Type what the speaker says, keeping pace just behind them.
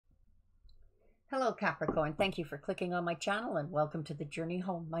Hello Capricorn, thank you for clicking on my channel and welcome to the journey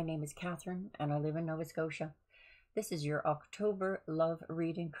home. My name is Catherine and I live in Nova Scotia. This is your October love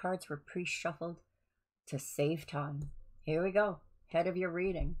reading. Cards were pre-shuffled to save time. Here we go, head of your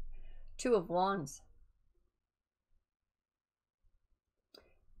reading. Two of Wands.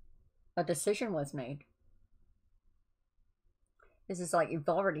 A decision was made. This is like you've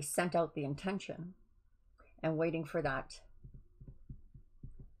already sent out the intention and waiting for that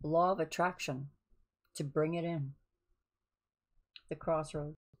law of attraction to bring it in. The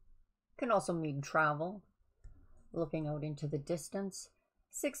crossroads can also mean travel, looking out into the distance.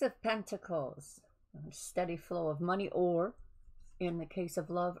 Six of Pentacles, a steady flow of money, or in the case of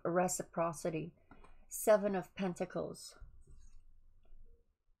love, reciprocity. Seven of Pentacles,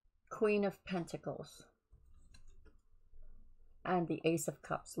 Queen of Pentacles, and the Ace of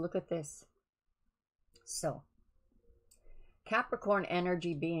Cups. Look at this. So Capricorn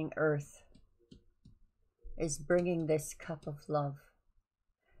energy, being earth, is bringing this cup of love.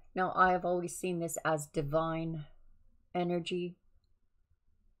 Now, I have always seen this as divine energy,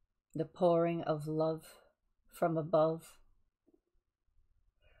 the pouring of love from above.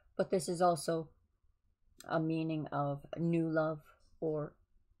 But this is also a meaning of new love, or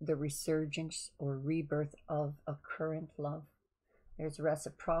the resurgence or rebirth of a current love. There's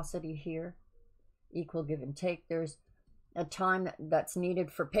reciprocity here, equal give and take. There's a time that's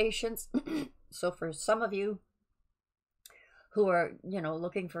needed for patience. So for some of you who are,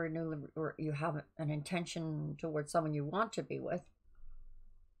 looking for a new, or you have an intention towards someone you want to be with,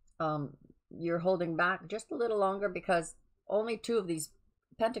 you're holding back just a little longer because only two of these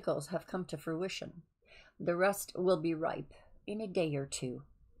pentacles have come to fruition. The rest will be ripe in a day or two,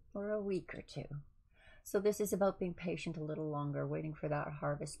 or a week or two. So this is about being patient a little longer, waiting for that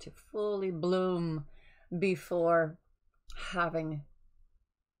harvest to fully bloom before having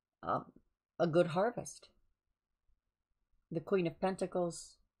a good harvest. The Queen of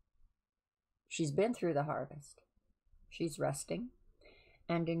Pentacles, she's been through the harvest. She's resting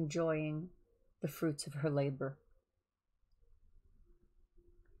and enjoying the fruits of her labor.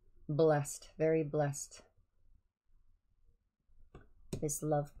 Blessed, very blessed. This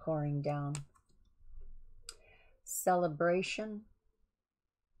love pouring down. Celebration.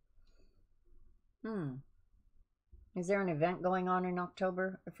 Is there an event going on in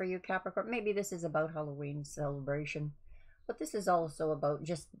October for you, Capricorn? Maybe this is about Halloween celebration, but this is also about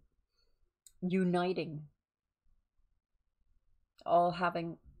just uniting, all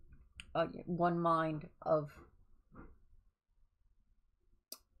having one mind of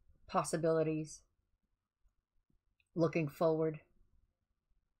possibilities, looking forward,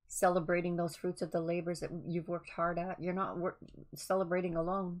 celebrating those fruits of the labors that you've worked hard at. You're not celebrating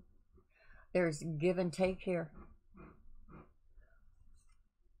alone. There's give and take here.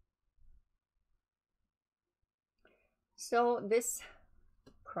 So this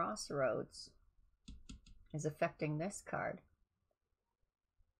crossroads is affecting this card,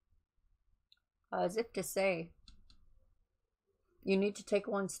 as if to say, you need to take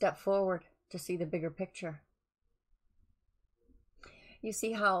one step forward to see the bigger picture. You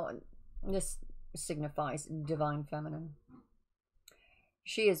see how this signifies divine feminine.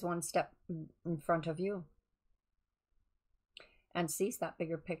 She is one step in front of you and sees that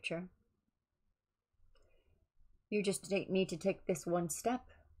bigger picture. You just need to take this one step,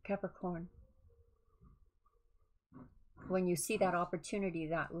 Capricorn. When you see that opportunity,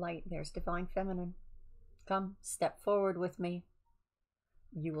 that light, there's divine feminine. Come, step forward with me.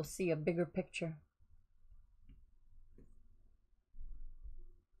 You will see a bigger picture.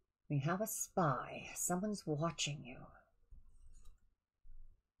 We have a spy. Someone's watching you.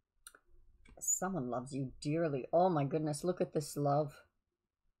 Someone loves you dearly. Oh my goodness, look at this love.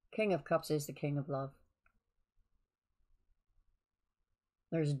 King of Cups is the King of Love.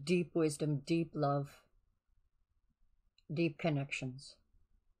 There's deep wisdom, deep love, deep connections.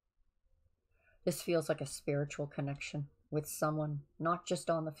 This feels like a spiritual connection with someone, not just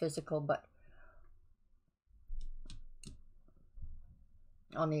on the physical, but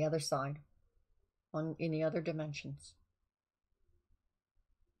on the other side, in the other dimensions.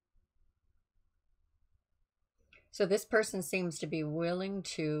 So this person seems to be willing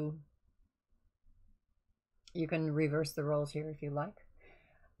to, you can reverse the roles here if you like,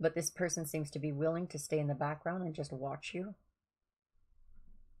 but this person seems to be willing to stay in the background and just watch you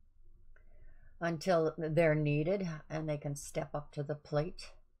until they're needed and they can step up to the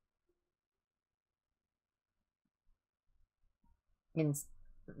plate in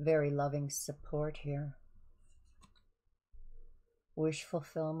very loving support here. Wish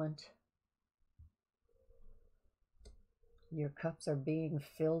fulfillment. Your cups are being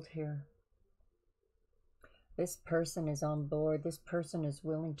filled here. This person is on board. This person is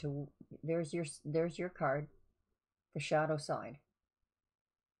willing to, there's your card, the shadow side.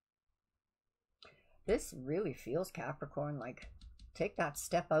 This really feels, Capricorn, like take that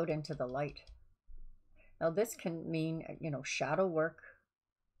step out into the light. Now this can mean, you know, shadow work.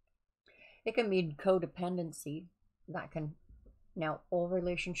 It can mean codependency. That can, now all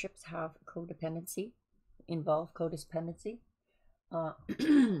relationships have codependency, involve codependency.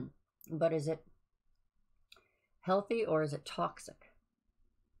 But is it healthy or is it toxic?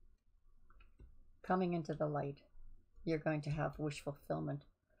 Coming into the light, you're going to have wish fulfillment.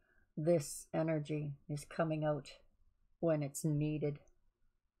 This energy is coming out when it's needed.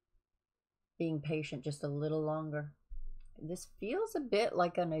 Being patient just a little longer. This feels a bit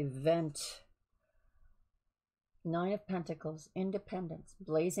like an event. Nine of Pentacles, independence,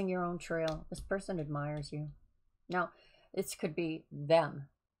 blazing your own trail. This person admires you. Now, this could be them,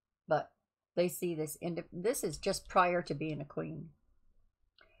 but they see this. This is just prior to being a queen.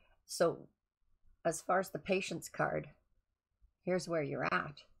 So, as far as the patience card, here's where you're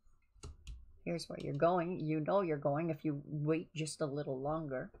at. Here's where you're going. You know you're going if you wait just a little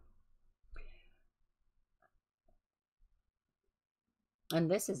longer. And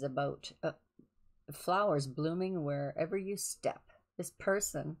this is about flowers blooming wherever you step. This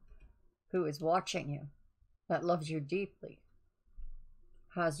person who is watching you, that loves you deeply,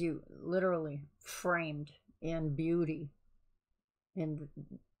 has you literally framed in beauty. In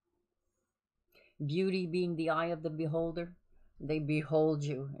beauty being the eye of the beholder. They behold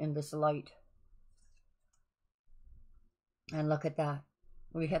you in this light. And look at that.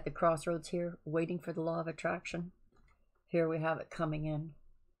 We had the crossroads here, waiting for the law of attraction. Here we have it coming in.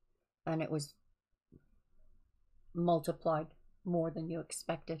 And it was multiplied more than you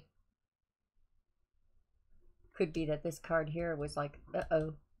expected. Could be that this card here was like,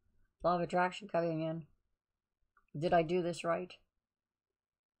 uh-oh, law of attraction coming in. Did I do this right?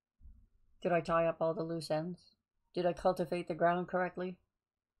 Did I tie up all the loose ends? Did I cultivate the ground correctly?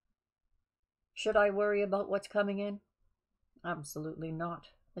 Should I worry about what's coming in? Absolutely not.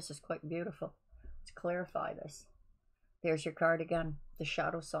 This is quite beautiful. Let's clarify this. There's your card again, the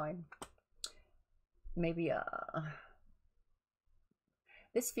shadow side. Maybe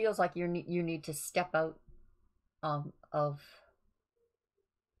this feels like you need to step out of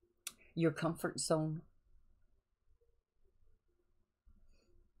your comfort zone.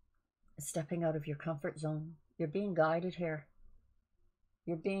 Stepping out of your comfort zone. You're being guided here.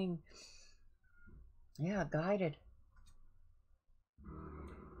 You're being, yeah, guided.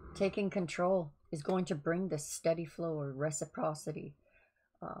 Taking control is going to bring this steady flow or reciprocity.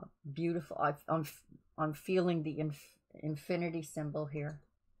 Beautiful. I'm feeling the infinity symbol here.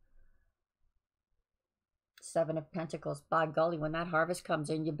 Seven of Pentacles. By golly, when that harvest comes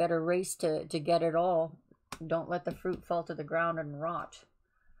in, you better race to get it all. Don't let the fruit fall to the ground and rot.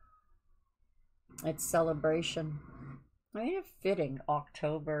 It's celebration. I mean, a fitting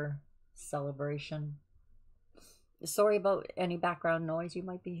October celebration. Sorry about any background noise you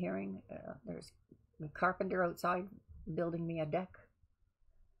might be hearing. There's a carpenter outside building me a deck.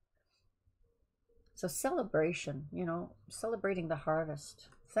 So celebration, you know, celebrating the harvest.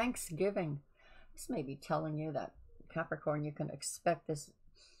 Thanksgiving. This may be telling you that, Capricorn, you can expect this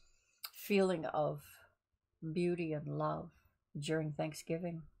feeling of beauty and love during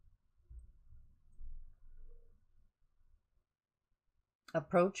Thanksgiving.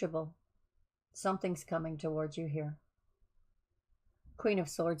 Approachable. Something's coming towards you here. Queen of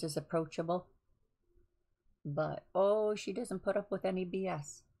Swords is approachable. But, oh, she doesn't put up with any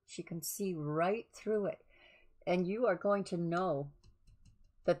BS. She can see right through it. And you are going to know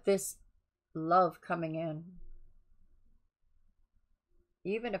that this love coming in,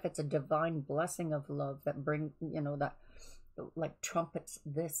 even if it's a divine blessing of love that bring, you know, that like trumpets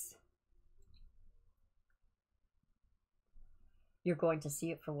this, you're going to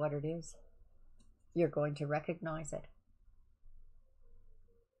see it for what it is. You're going to recognize it.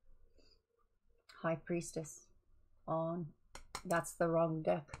 High Priestess on. That's the wrong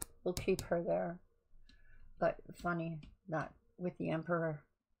deck. We'll keep her there. But funny that with the Emperor,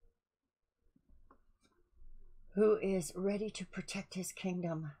 who is ready to protect his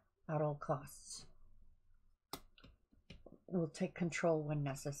kingdom at all costs, will take control when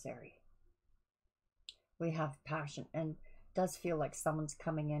necessary. We have passion, and it does feel like someone's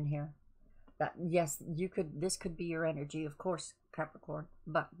coming in here. That yes, this could be your energy, of course, Capricorn,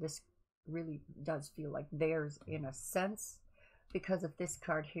 but this really does feel like theirs in a sense, because of this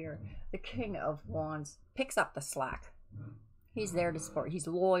card here. The King of Wands picks up the slack. He's there to support. He's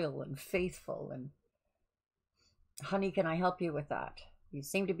loyal and faithful, and honey, can I help you with that? You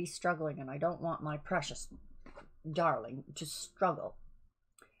seem to be struggling, and I don't want my precious darling, to struggle.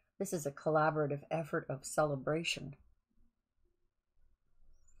 This is a collaborative effort of celebration.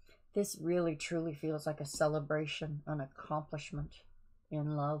 This really truly feels like a celebration, an accomplishment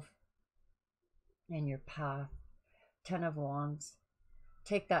in love, in your path. 10 of Wands.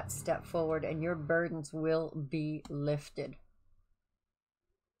 Take that step forward and your burdens will be lifted.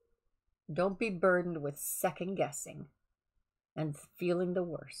 Don't be burdened with second guessing and feeling the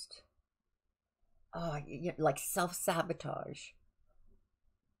worst. Oh, like self-sabotage.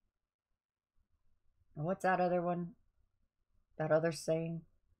 What's that other one? That other saying?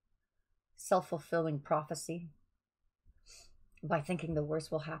 Self-fulfilling prophecy. By thinking the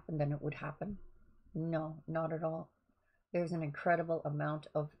worst will happen, then it would happen. No, not at all. There's an incredible amount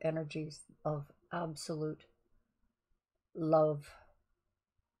of energies of absolute love,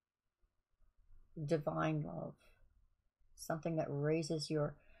 divine love, something that raises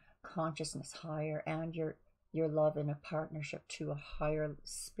your consciousness higher and your love in a partnership to a higher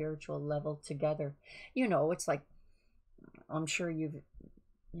spiritual level together. You know, it's like, I'm sure you've,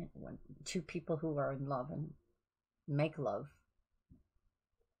 when two people who are in love and make love,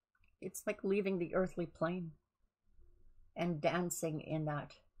 it's like leaving the earthly plane and dancing in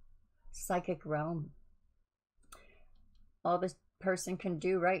that psychic realm. All this person can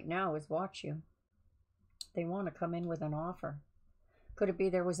do right now is watch you. They want to come in with an offer. Could it be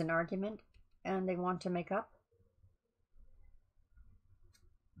there was an argument and they want to make up?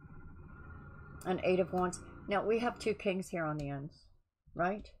 An 8 of Wands. Now we have 2 kings here on the ends,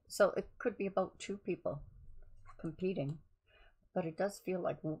 right? So it could be about 2 people competing. But it does feel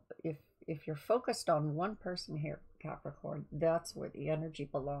like if you're focused on one person here, Capricorn, that's where the energy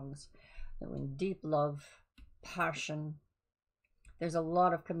belongs. In deep love, passion. There's a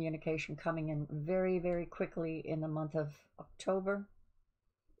lot of communication coming in very, very quickly in the month of October.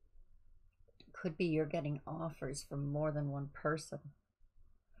 It could be you're getting offers from more than one person.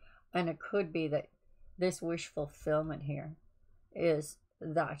 And it could be that this wish fulfillment here is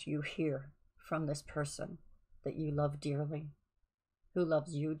that you hear from this person that you love dearly, who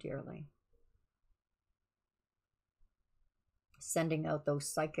loves you dearly. Sending out those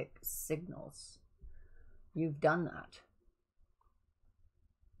psychic signals. You've done that.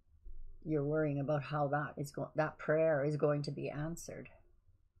 You're worrying about how that prayer is going to be answered.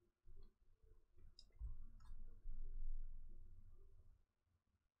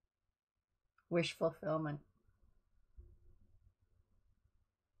 Wish fulfillment.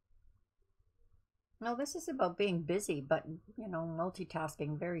 No, this is about being busy, but, you know,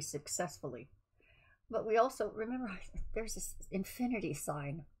 multitasking very successfully. But we also, remember, there's this infinity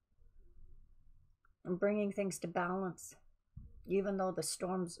sign. And bringing things to balance. Even though the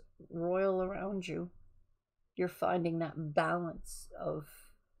storms roil around you, you're finding that balance of,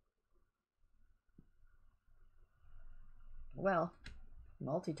 well,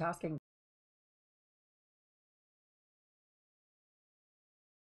 multitasking.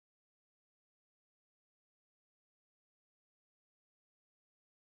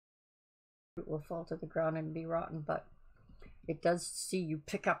 It will fall to the ground and be rotten, but it does see you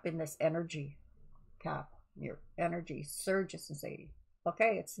pick up in this energy, Cap. Your energy surges and say,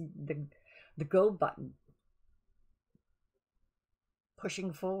 okay, it's the go button.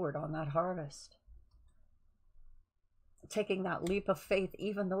 Pushing forward on that harvest. Taking that leap of faith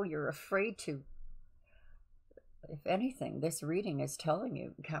even though you're afraid to. If anything, this reading is telling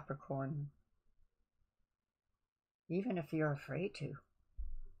you, Capricorn, even if you're afraid to,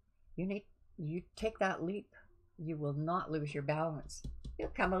 you take that leap. You will not lose your balance. You'll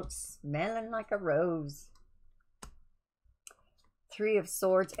come out smelling like a rose. 3 of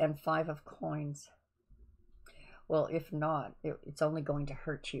Swords and 5 of Coins. Well, if not, it's only going to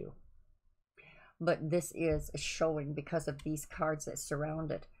hurt you. But this is showing, because of these cards that surround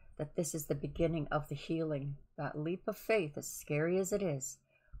it, that this is the beginning of the healing. That leap of faith, as scary as it is,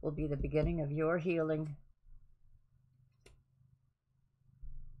 will be the beginning of your healing.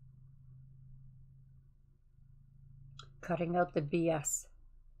 Cutting out the BS.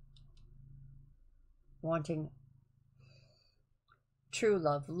 Wanting true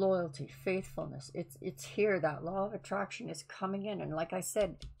love, loyalty, faithfulness. It's here. That law of attraction is coming in. And like I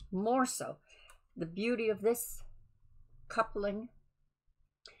said, more so, the beauty of this coupling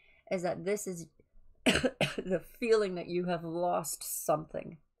is that this is the feeling that you have lost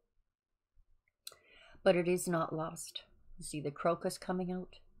something. But it is not lost. You see the crocus coming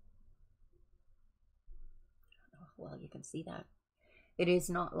out? Oh, well, you can see that. It is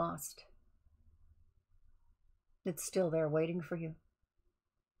not lost. It's still there waiting for you.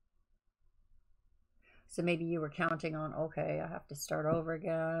 So maybe you were counting on, okay, I have to start over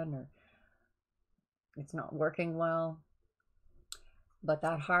again, or It's not working well. But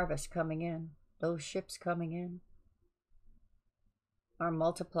that harvest coming in, those ships coming in, are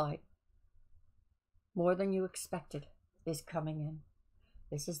multiplied. More than you expected is coming in.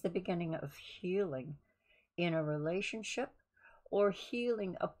 This is the beginning of healing in a relationship, or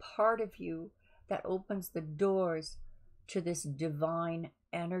healing a part of you that opens the doors to this divine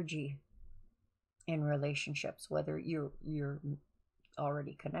energy in relationships, whether you're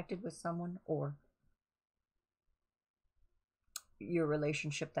already connected with someone, or your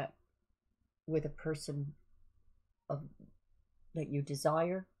relationship that with a person of that you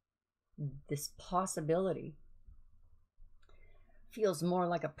desire. This possibility feels more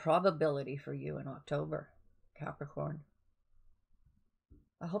like a probability for you in October, Capricorn.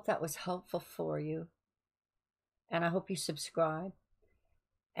 I hope that was helpful for you, and I hope you subscribe.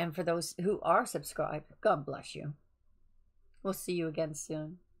 And for those who are subscribed, God bless you. We'll see you again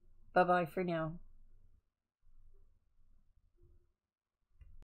soon. Bye-bye for now.